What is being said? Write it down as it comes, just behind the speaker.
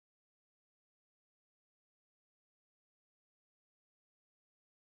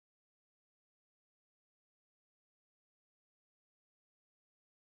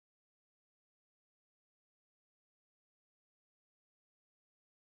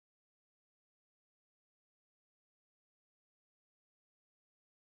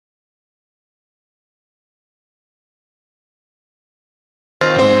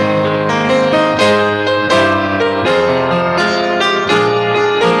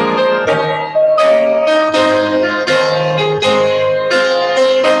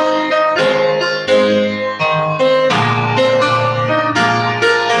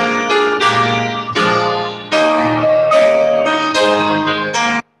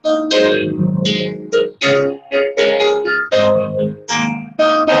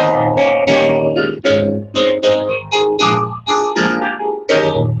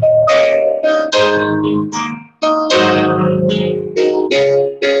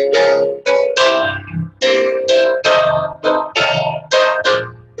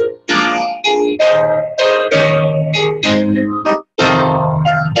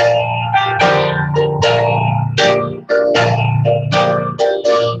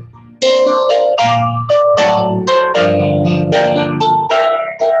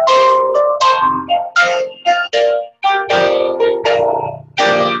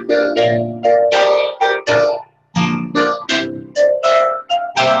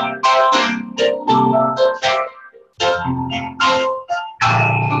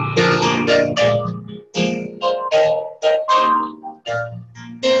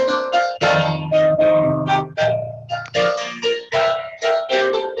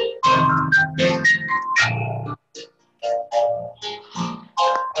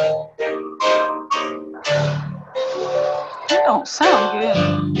don't sound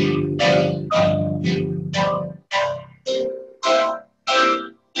good.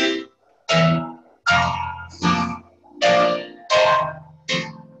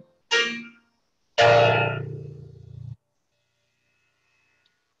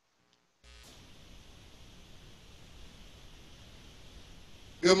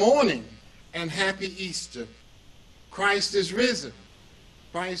 Good morning and happy Easter. Christ is risen.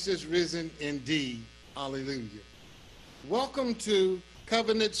 Christ is risen indeed. Hallelujah. Welcome to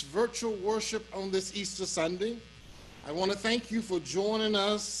Covenant's virtual worship on this Easter Sunday. I want to thank you for joining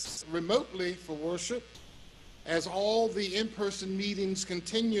us remotely for worship as all the in-person meetings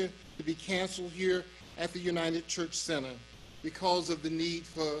continue to be canceled here at the United Church Center because of the need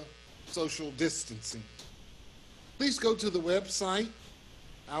for social distancing. Please go to the website,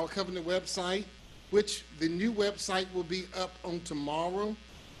 our Covenant website, which the new website will be up on tomorrow.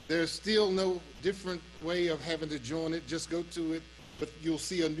 There's still no different way of having to join it. Just go to it, but you'll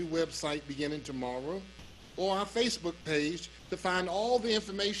see a new website beginning tomorrow. Or our Facebook page to find all the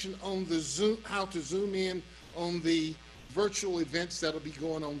information on the Zoom, how to zoom in on the virtual events that'll be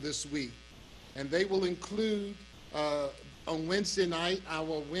going on this week. And they will include on Wednesday night,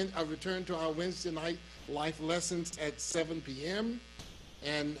 our return to our Wednesday night life lessons at 7 p.m.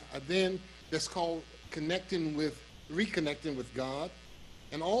 And then that's called Reconnecting with God.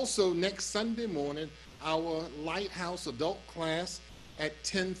 And also next Sunday morning, our Lighthouse adult class at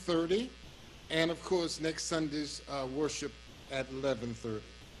 10:30. And of course, next Sunday's worship at 11:30.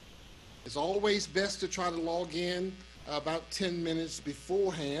 It's always best to try to log in about 10 minutes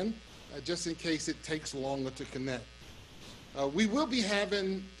beforehand, just in case it takes longer to connect. We will be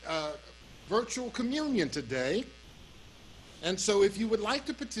having virtual communion today. And so if you would like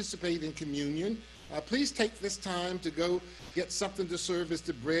to participate in communion, please take this time to go get something to serve as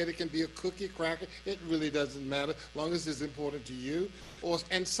the bread. It can be a cookie, cracker. It really doesn't matter, as long as it's important to you.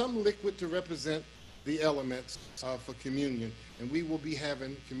 And some liquid to represent the elements for communion. And we will be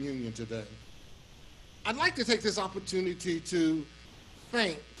having communion today. I'd like to take this opportunity to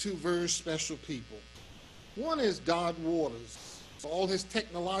thank two very special people. One is Dodd Waters, for all his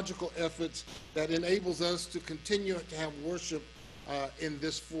technological efforts that enables us to continue to have worship in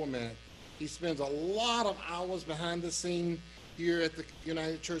this format. He spends a lot of hours behind the scene here at the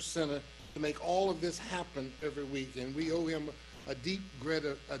United Church Center to make all of this happen every week, and we owe him a deep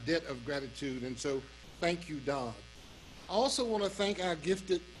debt of gratitude, and so thank you, Dodd. I also want to thank our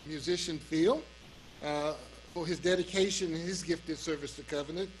gifted musician, Phil, for his dedication and his gifted service to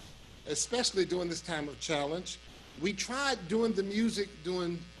Covenant, especially during this time of challenge. We tried doing the music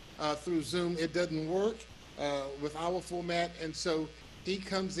through Zoom. It doesn't work with our format, and so he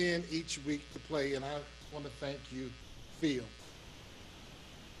comes in each week to play, and I want to thank you, Phil.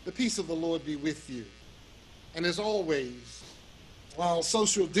 The peace of the Lord be with you. And as always, while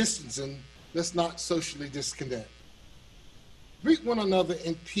social distancing, let's not socially disconnect. Greet one another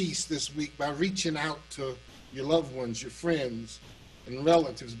in peace this week by reaching out to your loved ones, your friends, and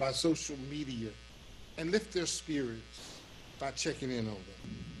relatives by social media, and lift their spirits by checking in on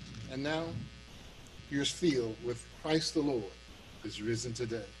them. And now, here's Phil with Christ the Lord is risen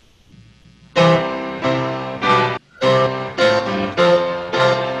today.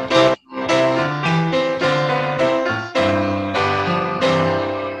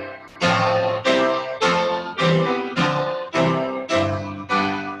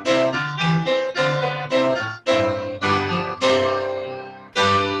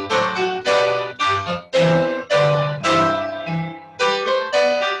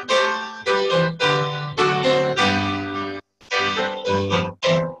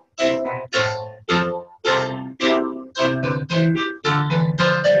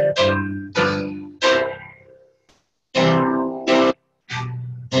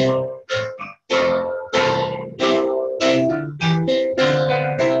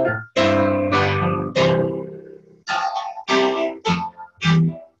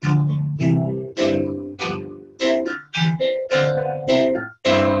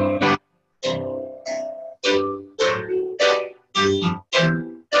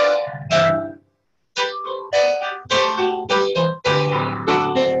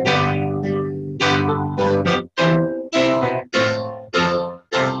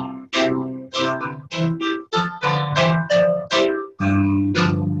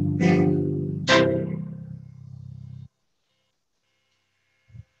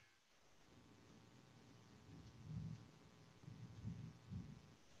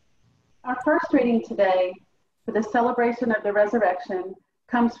 Our first reading today for the celebration of the resurrection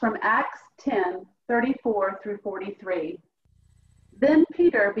comes from Acts 10:34 through 43. Then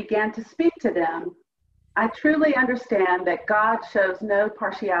Peter began to speak to them. I truly understand that God shows no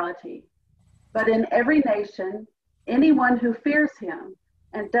partiality, but in every nation, anyone who fears him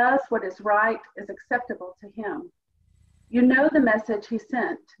and does what is right is acceptable to him. You know the message he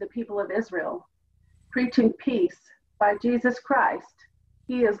sent to the people of Israel, preaching peace by Jesus Christ.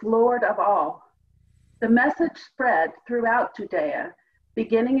 He is Lord of all. The message spread throughout Judea,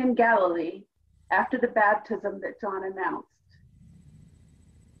 beginning in Galilee after the baptism that John announced.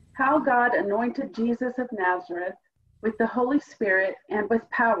 How God anointed Jesus of Nazareth with the Holy Spirit and with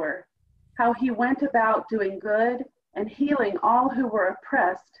power, how he went about doing good and healing all who were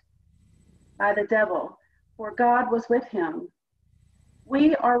oppressed by the devil, for God was with him.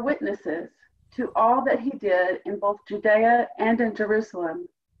 We are witnesses to all that he did in both Judea and in Jerusalem.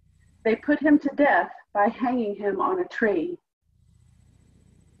 They put him to death by hanging him on a tree.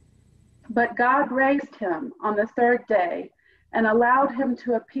 But God raised him on the third day and allowed him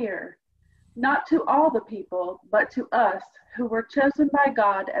to appear, not to all the people, but to us who were chosen by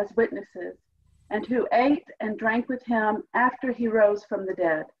God as witnesses, and who ate and drank with him after he rose from the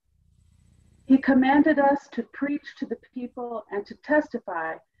dead. He commanded us to preach to the people and to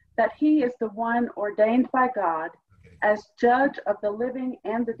testify that he is the one ordained by God as judge of the living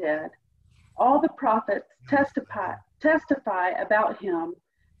and the dead. All the prophets testify about him,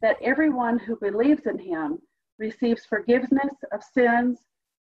 that everyone who believes in him receives forgiveness of sins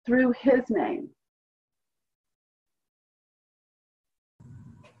through his name.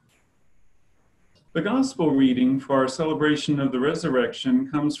 The gospel reading for our celebration of the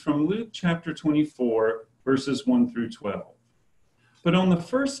resurrection comes from Luke chapter 24, verses 1 through 12. But on the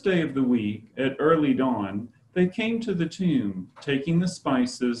first day of the week, at early dawn, they came to the tomb, taking the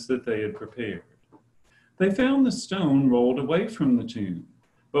spices that they had prepared. They found the stone rolled away from the tomb,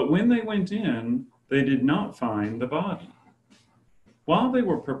 but when they went in, they did not find the body. While they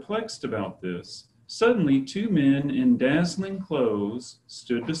were perplexed about this, suddenly two men in dazzling clothes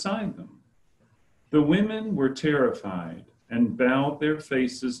stood beside them. The women were terrified and bowed their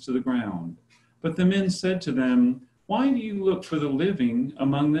faces to the ground. But the men said to them, "Why do you look for the living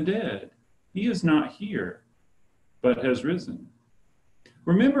among the dead? He is not here, but has risen.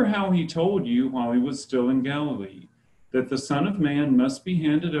 Remember how he told you while he was still in Galilee, that the Son of Man must be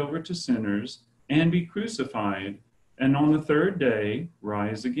handed over to sinners and be crucified, and on the third day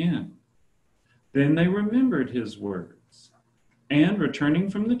rise again." Then they remembered his words, and returning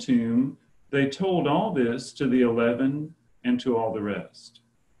from the tomb, they told all this to the 11 and to all the rest.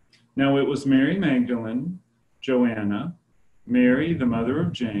 Now it was Mary Magdalene, Joanna, Mary, the mother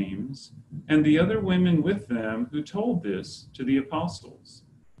of James, and the other women with them who told this to the apostles.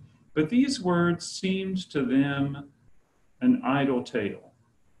 But these words seemed to them an idle tale,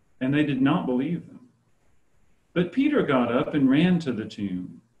 and they did not believe them. But Peter got up and ran to the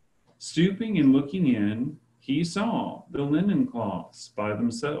tomb. Stooping and looking in, he saw the linen cloths by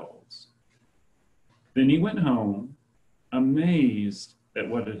themselves. Then he went home, amazed at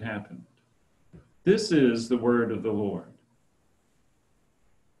what had happened. This is the word of the Lord.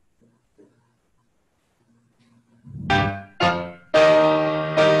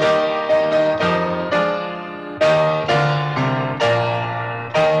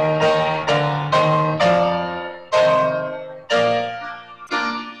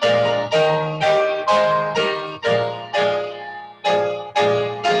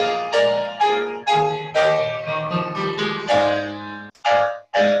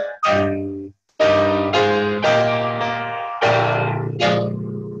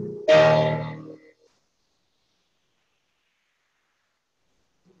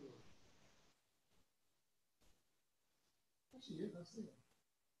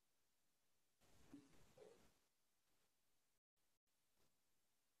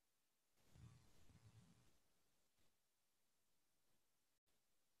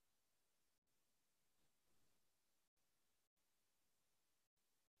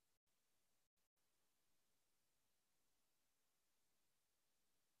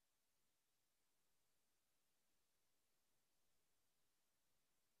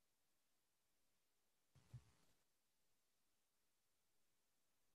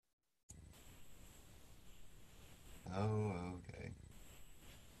 Oh, okay.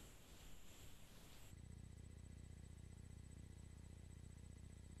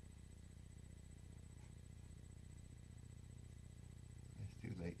 It's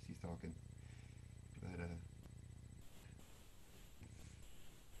too late. She's talking. But,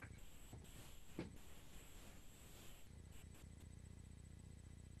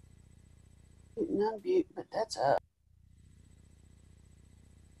 Unmute, but that's up.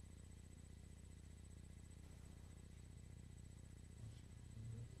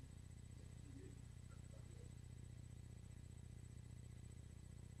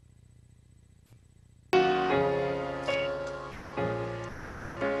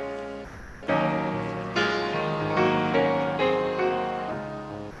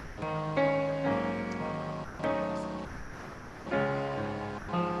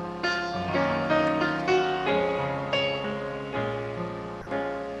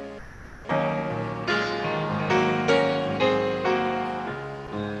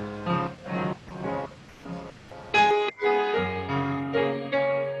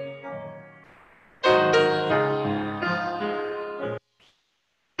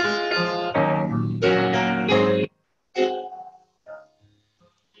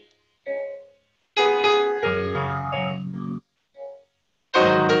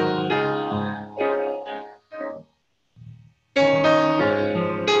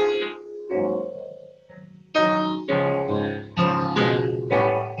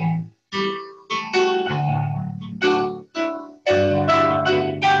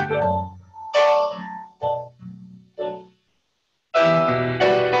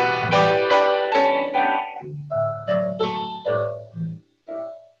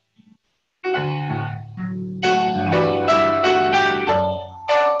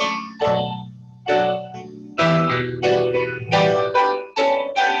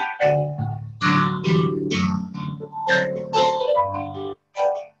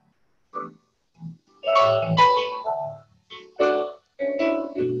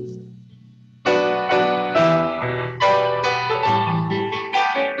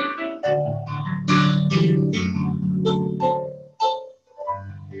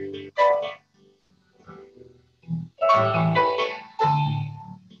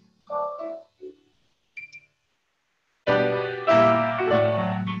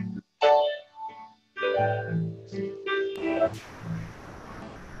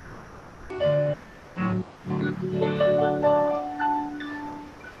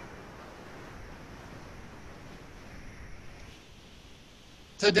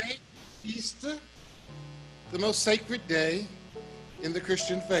 Today, Easter, the most sacred day in the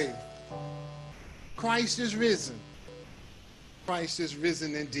Christian faith. Christ is risen. Christ is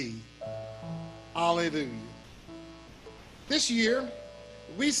risen indeed. Hallelujah. This year,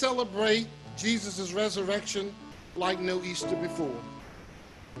 we celebrate Jesus' resurrection like no Easter before.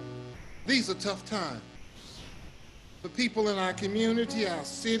 These are tough times for people in our community, our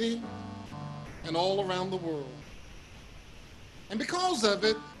city, and all around the world. And because of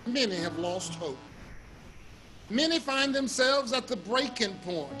it, many have lost hope. Many find themselves at the breaking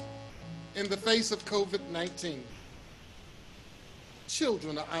point in the face of COVID-19.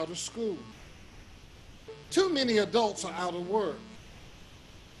 Children are out of school. Too many adults are out of work.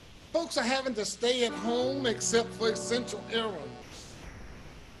 Folks are having to stay at home except for essential errands.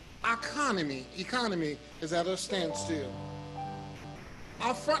 Our economy is at a standstill.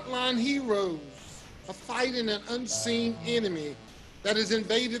 Our frontline heroes are fighting an unseen enemy that has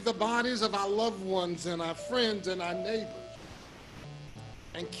invaded the bodies of our loved ones and our friends and our neighbors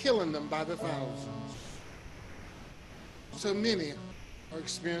and killing them by the thousands. So many are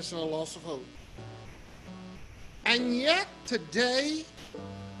experiencing a loss of hope. And yet today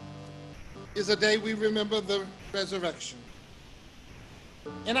is a day we remember the resurrection.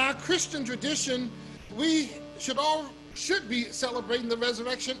 In our Christian tradition, we should be celebrating the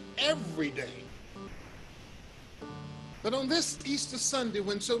resurrection every day. But on this Easter Sunday,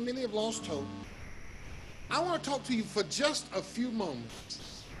 when so many have lost hope, I want to talk to you for just a few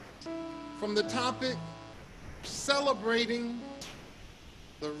moments from the topic, celebrating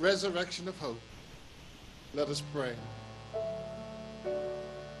the resurrection of hope. Let us pray.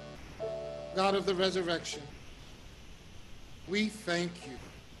 God of the resurrection, we thank you.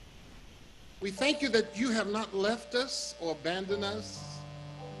 We thank you that you have not left us or abandoned us.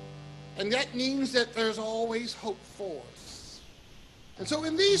 And that means that there's always hope for us. And so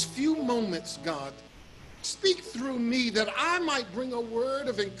in these few moments, God, speak through me that I might bring a word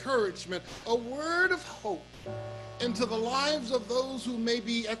of encouragement, a word of hope into the lives of those who may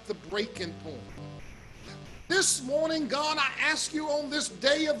be at the breaking point. This morning, God, I ask you on this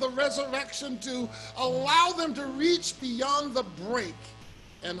day of the resurrection to allow them to reach beyond the break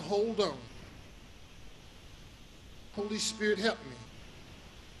and hold on. Holy Spirit, help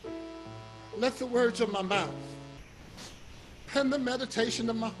me. Let the words of my mouth and the meditation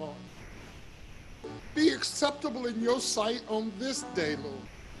of my heart be acceptable in your sight on this day, Lord.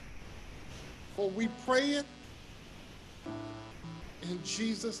 For we pray it in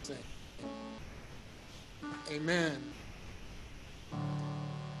Jesus' name. Amen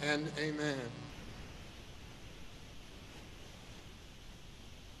and amen.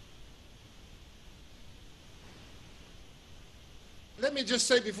 Let me just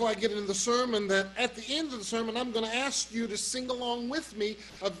say before I get into the sermon that at the end of the sermon, I'm going to ask you to sing along with me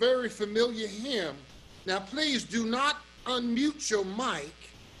a very familiar hymn. Now, please do not unmute your mic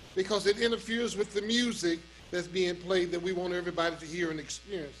because it interferes with the music that's being played that we want everybody to hear and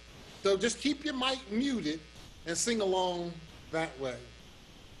experience. So just keep your mic muted and sing along that way.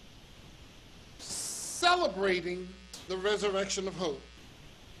 Celebrating the resurrection of hope.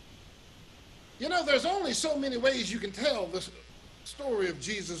 You know, there's only so many ways you can tell this story of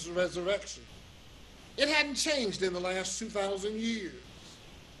Jesus' resurrection. It hadn't changed in the last 2,000 years.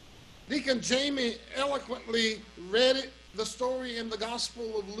 Deacon Jamie eloquently read the story in the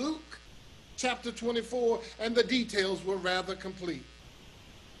Gospel of Luke, chapter 24, and the details were rather complete.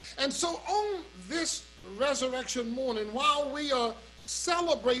 And so on this resurrection morning, while we are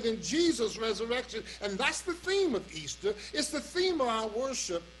celebrating Jesus' resurrection, and that's the theme of Easter, it's the theme of our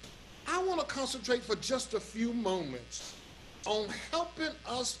worship, I want to concentrate for just a few moments on helping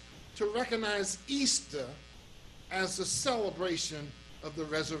us to recognize Easter as the celebration of the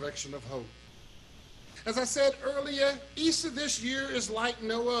resurrection of hope. As I said earlier, Easter this year is like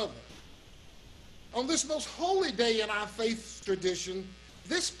no other. On this most holy day in our faith tradition,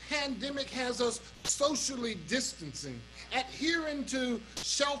 this pandemic has us socially distancing, adhering to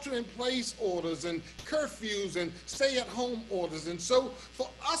shelter-in-place orders and curfews and stay-at-home orders. And so for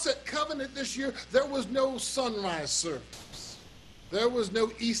us at Covenant this year, there was no sunrise service. There was no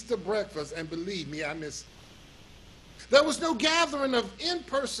Easter breakfast, and believe me, I missed it. There was no gathering of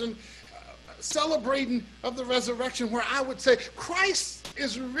in-person celebrating of the resurrection where I would say, Christ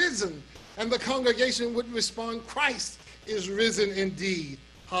is risen, and the congregation would respond, Christ is risen indeed.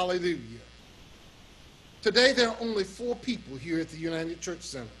 Hallelujah. Today, there are only 4 people here at the United Church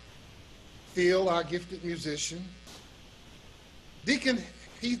Center. Phil, our gifted musician. Deacon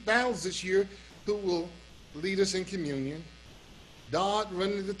Heath Battles this year, who will lead us in communion. Dodd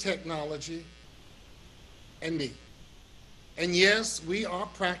running the technology. And me. And yes, we are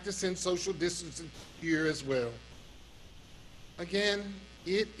practicing social distancing here as well. Again,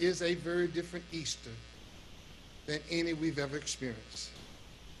 it is a very different Easter than any we've ever experienced.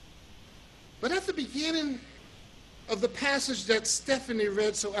 But at the beginning of the passage that Stephanie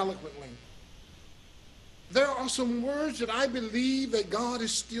read so eloquently, there are some words that I believe that God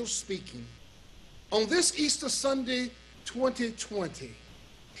is still speaking. On this Easter Sunday 2020,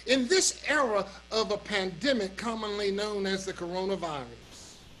 in this era of a pandemic commonly known as the coronavirus,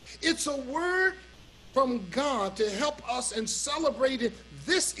 it's a word from God to help us in celebrating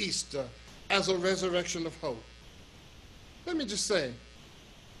this Easter as a resurrection of hope. Let me just say,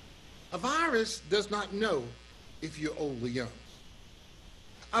 a virus does not know if you're old or young.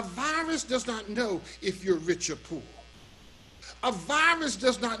 A virus does not know if you're rich or poor. A virus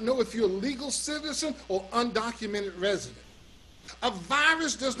does not know if you're a legal citizen or undocumented resident. A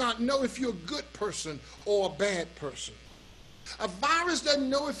virus does not know if you're a good person or a bad person. A virus doesn't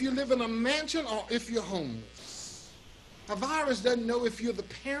know if you live in a mansion or if you're homeless. A virus doesn't know if you're the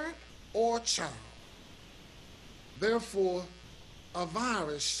parent or a child. Therefore, a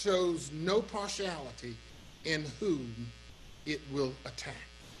virus shows no partiality in whom it will attack.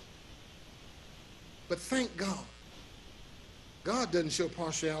 But thank God, God doesn't show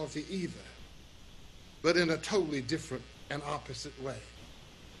partiality either, but in a totally different and opposite way.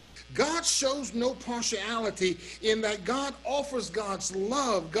 God shows no partiality in that God offers God's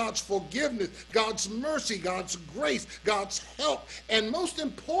love, God's forgiveness, God's mercy, God's grace, God's help, and most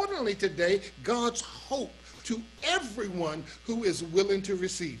importantly today, God's hope to everyone who is willing to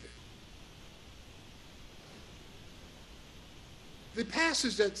receive it. The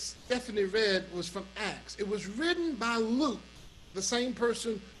passage that Stephanie read was from Acts. It was written by Luke, the same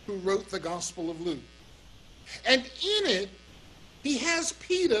person who wrote the Gospel of Luke. And in it, he has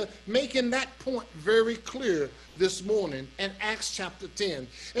Peter making that point very clear this morning in Acts chapter 10.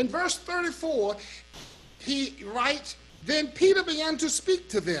 In verse 34, he writes, "Then Peter began to speak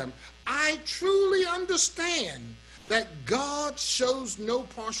to them. I truly understand that God shows no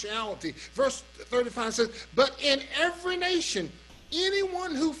partiality." Verse 35 says, "But in every nation,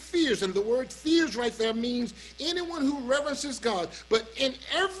 anyone who fears," and the word fears right there means anyone who reverences God. But in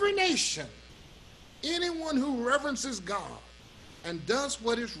every nation, anyone who reverences God and does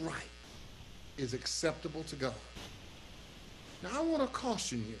what is right is acceptable to God. Now, I want to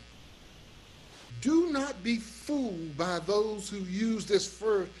caution you. Do not be fooled by those who use this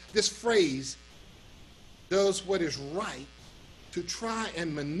phrase, "does what is right," to try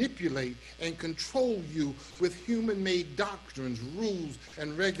and manipulate and control you with human-made doctrines, rules,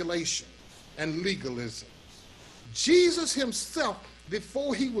 and regulations, and legalism. Jesus himself,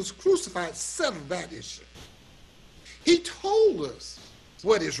 before he was crucified, settled that issue. He told us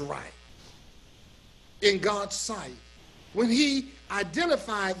what is right in God's sight when he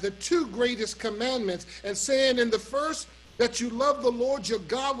identified the two greatest commandments and saying in the first that you love the Lord your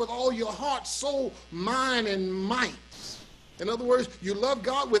God with all your heart, soul, mind, and might. In other words, you love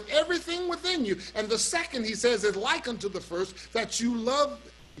God with everything within you. And the second, he says, is like unto the first, that you love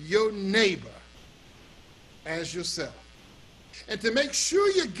your neighbor as yourself. And to make sure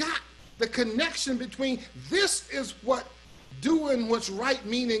you got the connection between this is what doing what's right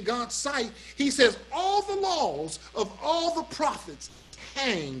mean in God's sight, he says all the laws of all the prophets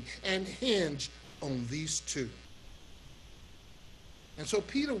hang and hinge on these two. And so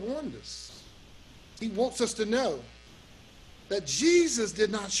Peter warned us. He wants us to know that Jesus did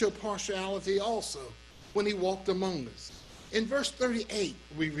not show partiality also when he walked among us. In verse 38,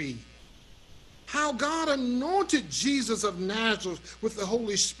 we read, how God anointed Jesus of Nazareth with the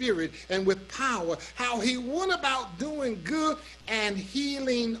Holy Spirit and with power, how he went about doing good and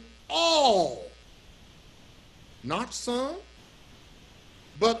healing all, not some,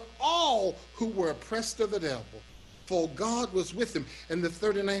 but all who were oppressed of the devil, for God was with him. And the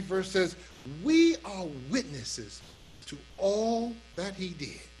 39th verse says, we are witnesses to all that he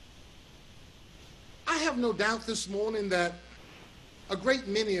did. I have no doubt this morning that a great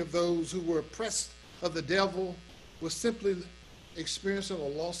many of those who were oppressed of the devil were simply experiencing a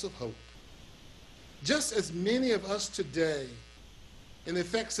loss of hope. Just as many of us today, in the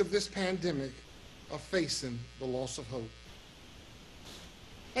effects of this pandemic, are facing the loss of hope.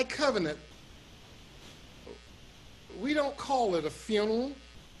 At Covenant, we don't call it a funeral,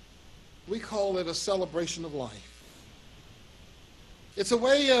 we call it a celebration of life. It's a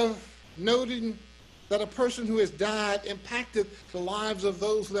way of noting that a person who has died impacted the lives of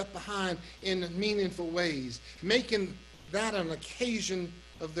those left behind in meaningful ways, making that an occasion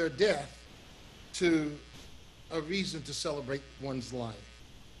of their death to a reason to celebrate one's life.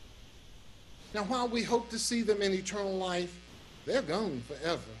 Now, while we hope to see them in eternal life, They're gone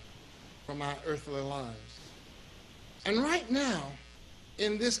forever from our earthly lives. And right now,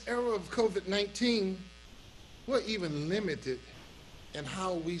 in this era of COVID-19, we're even limited in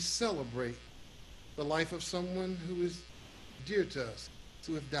how we celebrate the life of someone who is dear to us,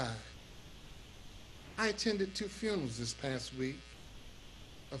 who have died. I attended 2 funerals this past week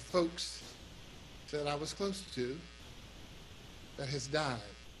of folks that I was close to that has died,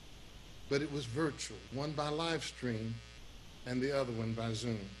 but it was virtual, one by live stream and the other one by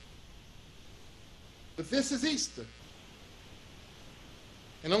Zoom. But this is Easter.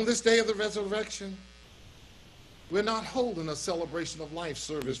 And on this day of the resurrection, we're not holding a celebration of life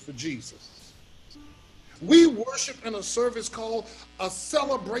service for Jesus. We worship in a service called a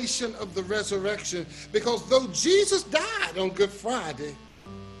celebration of the resurrection, because though Jesus died on Good Friday,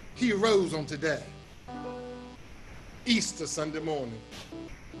 he rose on today, Easter Sunday morning.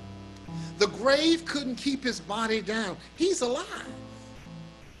 The grave couldn't keep his body down. He's alive.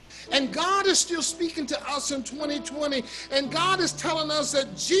 And God is still speaking to us in 2020, and God is telling us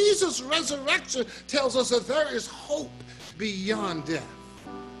that Jesus' resurrection tells us that there is hope beyond death.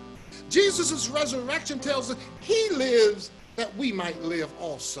 Jesus' resurrection tells us he lives that we might live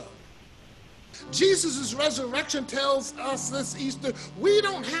also. Jesus' resurrection tells us this Easter we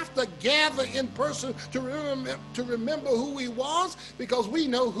don't have to gather in person to remember who he was, because we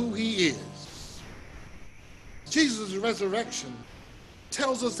know who he is. Jesus' resurrection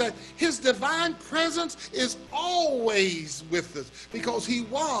tells us that his divine presence is always with us, because he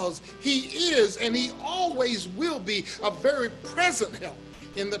was, he is, and he always will be a very present help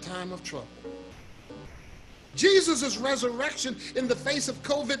in the time of trouble. Jesus' resurrection in the face of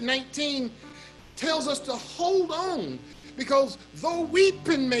COVID-19 tells us to hold on, because though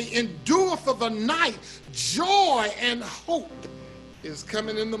weeping may endure for the night, joy and hope is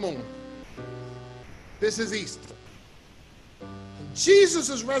coming in the morning. This is Easter.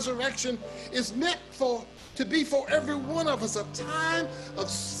 Jesus' resurrection is meant to be for every one of us a time of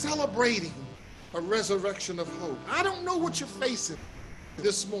celebrating a resurrection of hope. I don't know what you're facing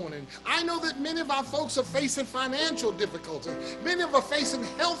this morning. I know that many of our folks are facing financial difficulties. Many of them are facing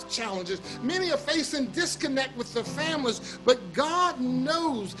health challenges. Many are facing disconnect with their families. But God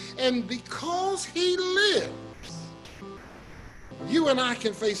knows, and because he lives, you and I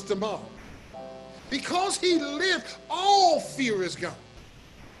can face tomorrow. Because he lived, all fear is gone.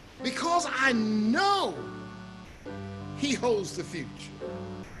 Because I know he holds the future.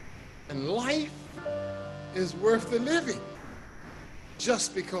 And life is worth the living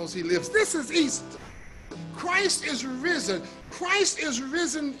just because he lives. This is Easter. Christ is risen. Christ is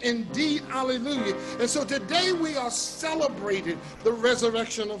risen indeed. Hallelujah. And so today we are celebrating the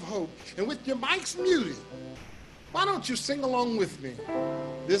resurrection of hope. And with your mics muted, why don't you sing along with me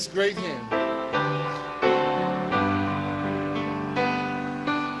this great hymn?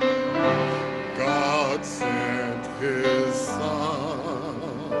 God sent his son.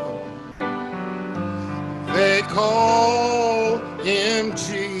 They call him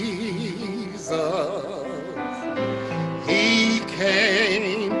Jesus. He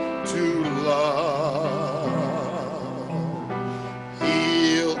came to love,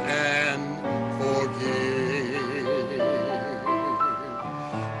 heal, and forgive.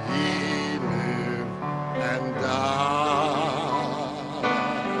 He lived and died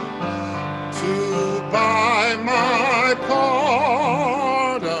to buy my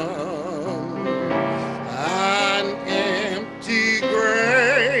pardon. An empty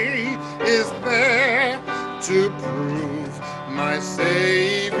grave is there to prove my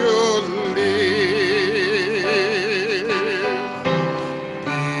Savior lives.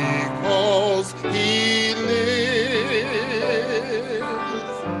 Because he lives,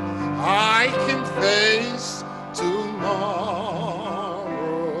 I can face tomorrow.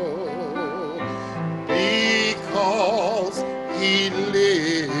 Because he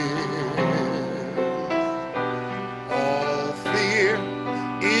lives, all fear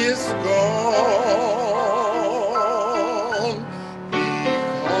is gone.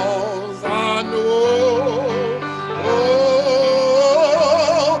 Because I know, oh,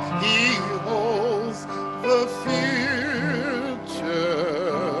 he holds the future,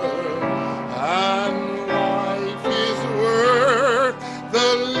 and life is worth the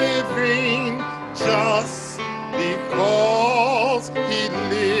living just because he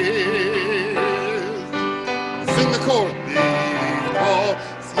lives. Sing the chorus.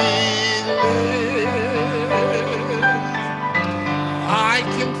 Because he lives, I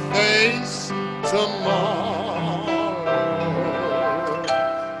can face tomorrow.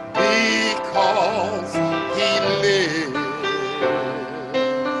 Because he lives,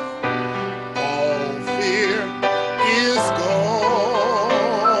 all fear is gone.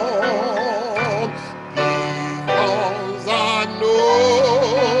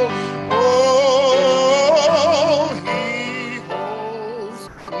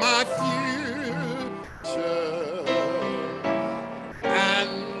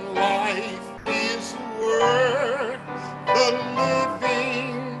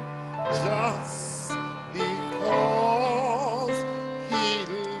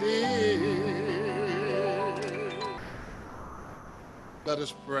 Let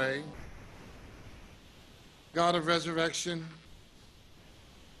us pray. God of resurrection,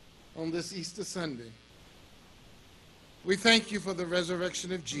 on this Easter Sunday, we thank you for the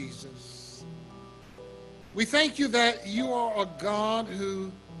resurrection of Jesus. We thank you that you are a God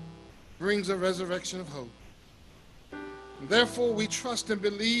who brings a resurrection of hope. And therefore, we trust and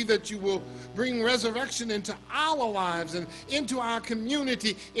believe that you will bring resurrection into our lives and into our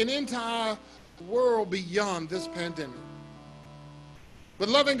community and into our world beyond this pandemic. But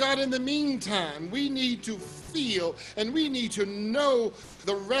loving God, in the meantime, we need to feel and we need to know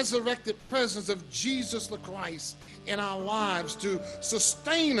the resurrected presence of Jesus the Christ in our lives to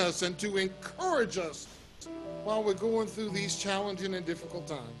sustain us and to encourage us while we're going through these challenging and difficult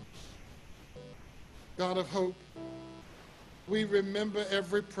times. God of hope, we remember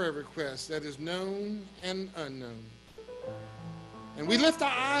every prayer request that is known and unknown. And we lift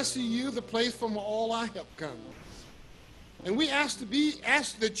our eyes to you, the place from where all our help comes. And we ask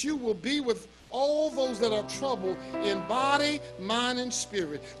that you will be with all those that are troubled in body, mind, and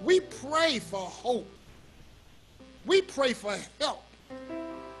spirit. We pray for hope. We pray for help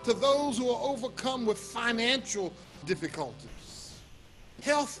to those who are overcome with financial difficulties,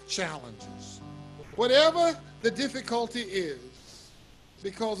 health challenges, whatever the difficulty is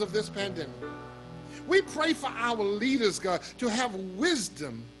because of this pandemic. We pray for our leaders, God, to have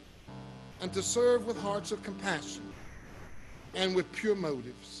wisdom and to serve with hearts of compassion and with pure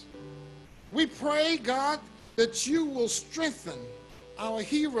motives. We pray, God, that you will strengthen our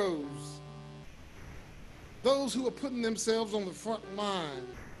heroes, those who are putting themselves on the front line,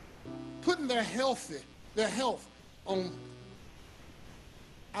 putting their health on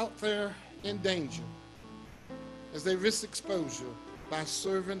out there in danger as they risk exposure by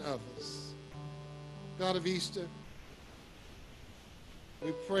serving others. God of Easter,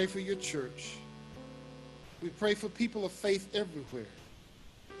 we pray for your church. We pray for people of faith everywhere.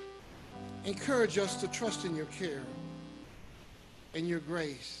 Encourage us to trust in your care and your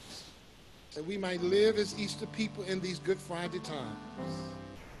grace, that we might live as Easter people in these Good Friday times.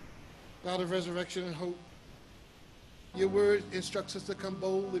 God of resurrection and hope, your word instructs us to come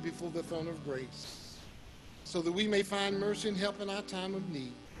boldly before the throne of grace so that we may find mercy and help in our time of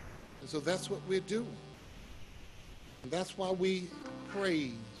need. And so that's what we're doing. And that's why we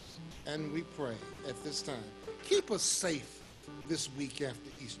praise and we pray at this time. Keep us safe this week after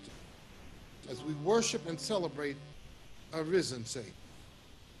Easter as we worship and celebrate a risen Savior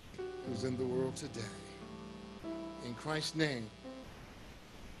who's in the world today. In Christ's name,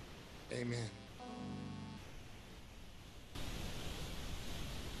 amen.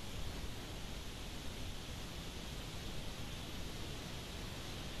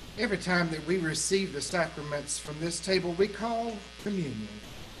 Every time that we receive the sacraments from this table, we call communion.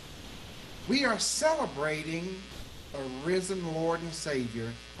 We are celebrating a risen Lord and Savior,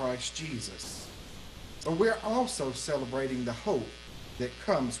 Christ Jesus. But we're also celebrating the hope that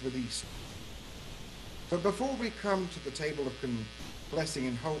comes with Easter. But before we come to the table of blessing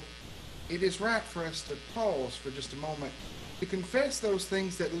and hope, it is right for us to pause for just a moment to confess those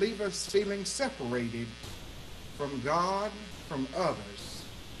things that leave us feeling separated from God, from others,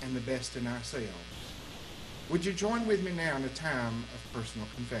 and the best in ourselves. Would you join with me now in a time of personal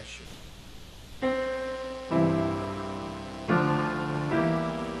confession?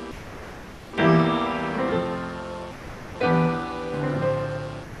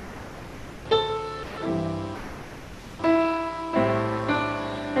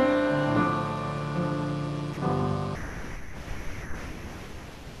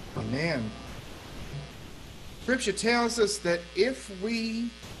 Amen. Scripture tells us that if we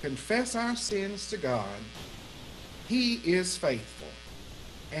confess our sins to God, He is faithful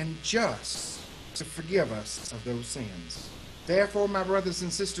and just to forgive us of those sins. Therefore, my brothers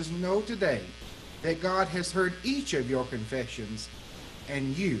and sisters, know today that God has heard each of your confessions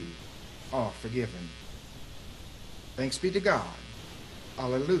and you are forgiven. Thanks be to God.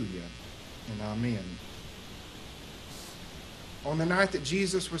 Alleluia and amen. On the night that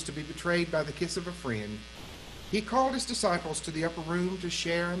Jesus was to be betrayed by the kiss of a friend, He called His disciples to the upper room to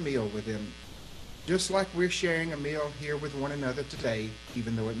share a meal with Him, just like we're sharing a meal here with one another today,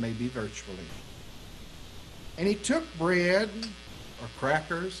 even though it may be virtually. And He took bread or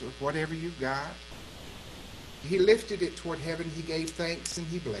crackers or whatever you've got. He lifted it toward heaven, He gave thanks, and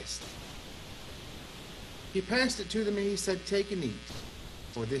He blessed it. He passed it to them and He said, "Take and eat,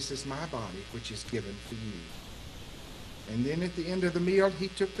 for this is my body, which is given for you." And then at the end of the meal, He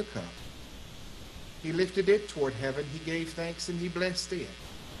took the cup. He lifted it toward heaven, He gave thanks, and He blessed it.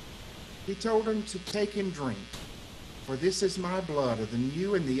 He told them to take and drink, for this is my blood of the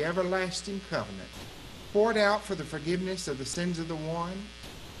new and the everlasting covenant, poured out for the forgiveness of the sins of the one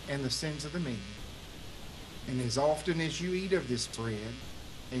and the sins of the many. And as often as you eat of this bread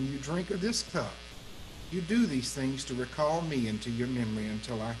and you drink of this cup, you do these things to recall me into your memory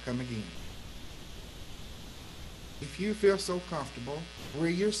until I come again. If you feel so comfortable where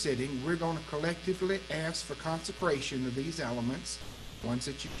you're sitting, we're going to collectively ask for consecration of these elements, ones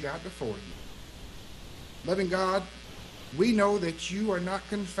that you've got before you. Loving God, we know that you are not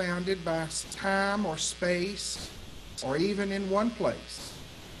confounded by time or space or even in one place.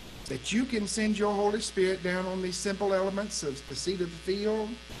 That you can send your Holy Spirit down on these simple elements of the seed of the field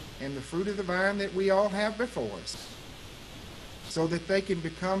and the fruit of the vine that we all have before us, so that they can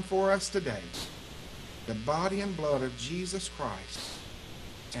become for us today the body and blood of Jesus Christ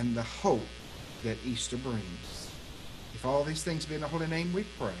and the hope that Easter brings. If all these things be in the holy name we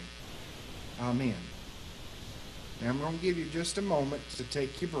pray. Amen. Now I'm going to give you just a moment to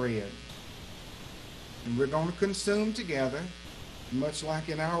take your bread, and we're going to consume together. Much like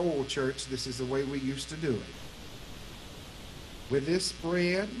in our old church, this is the way we used to do it. With this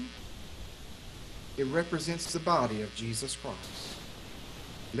bread, it represents the body of Jesus Christ.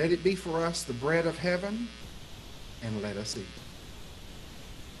 Let it be for us the bread of heaven, and let us eat.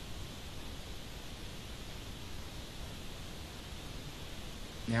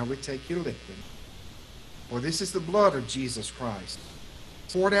 Now we take your liquid. For this is the blood of Jesus Christ,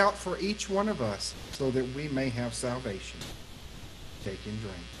 poured out for each one of us, so that we may have salvation. Take and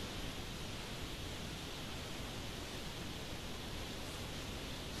drink.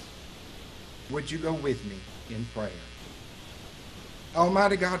 Would you go with me in prayer?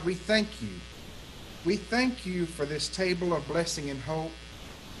 Almighty God, we thank you. We thank you for this table of blessing and hope,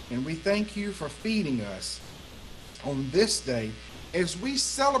 and we thank you for feeding us on this day as we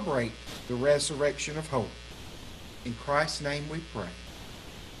celebrate the resurrection of hope. In Christ's name we pray.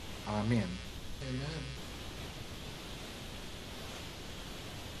 Amen. Amen.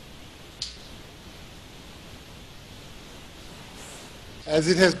 As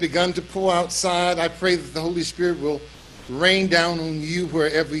it has begun to pour outside, I pray that the Holy Spirit will rain down on you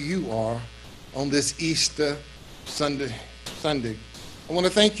wherever you are on this Easter Sunday. I want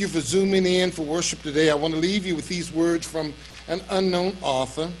to thank you for zooming in for worship today. I want to leave you with these words from an unknown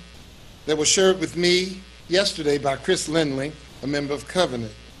author that was shared with me yesterday by Chris Lindley, a member of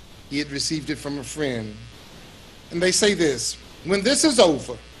Covenant. He had received it from a friend. And they say this: when this is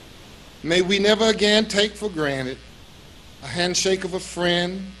over, may we never again take for granted a handshake of a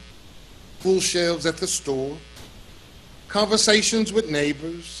friend, full shelves at the store, conversations with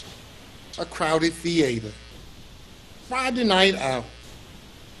neighbors, a crowded theater, Friday night out,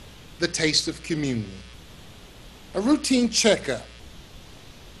 the taste of communion, a routine checkup,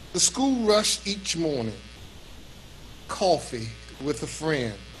 the school rush each morning, coffee with a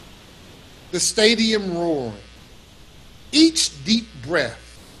friend, the stadium roaring, each deep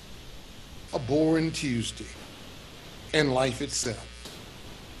breath, a boring Tuesday, and life itself.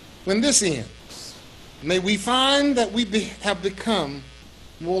 When this ends, may we find that we have become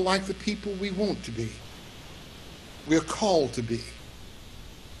more like the people we want to be. We're called to be.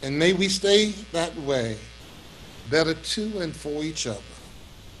 And may we stay that way, better to and for each other,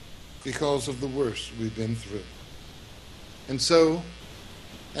 because of the worst we've been through. And so,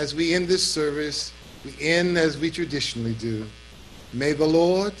 as we end this service, we end as we traditionally do. May the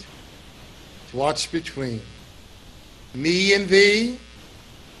Lord watch between me and thee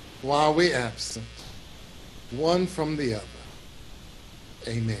while we're absent, one from the other.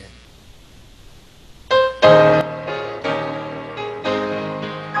 Amen.